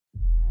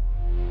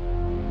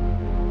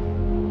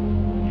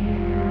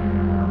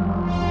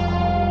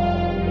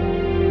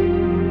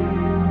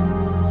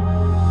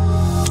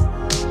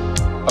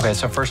Okay,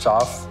 so first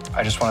off,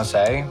 I just want to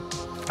say,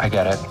 I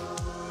get it.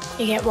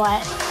 You get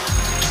what?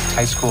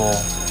 High school.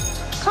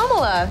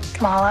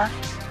 Kamala.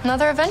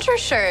 Another adventure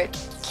shirt.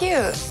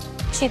 Cute.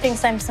 She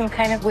thinks I'm some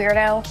kind of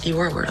weirdo. You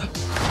were a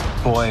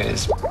weirdo.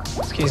 Boys.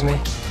 Excuse me?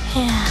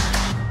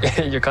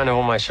 Yeah. You're kind of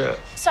on my shirt.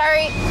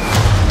 Sorry.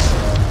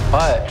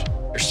 But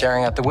you're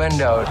staring out the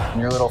window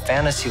in your little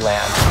fantasy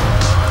land.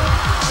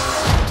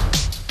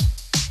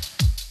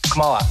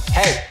 Kamala,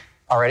 hey,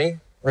 already?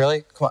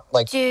 Really? Come on,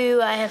 like... Do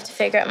I have to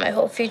figure out my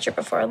whole future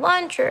before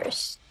lunch, or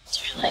is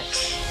there like...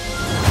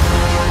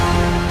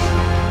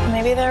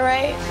 Maybe they're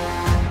right.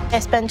 I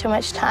spend too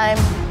much time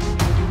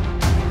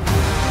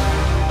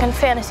in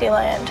fantasy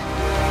land.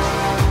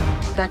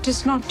 That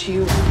is not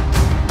you.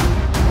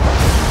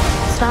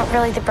 It's not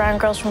really the brown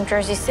girls from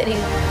Jersey City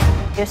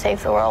who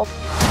save the world.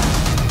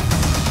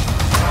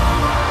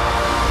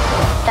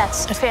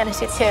 That's a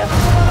fantasy too.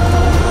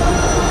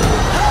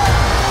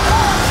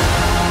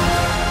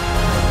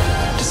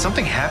 Did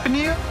something happen to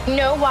you?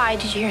 No, why?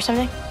 Did you hear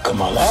something?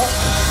 Kamala?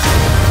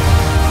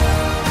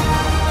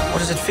 What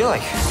does it feel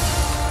like?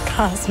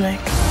 Cosmic.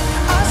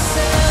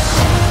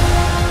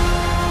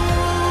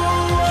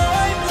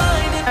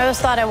 I always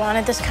thought I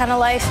wanted this kind of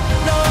life,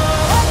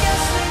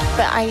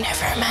 but I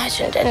never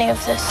imagined any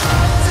of this.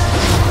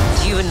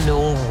 Do you even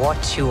know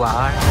what you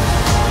are?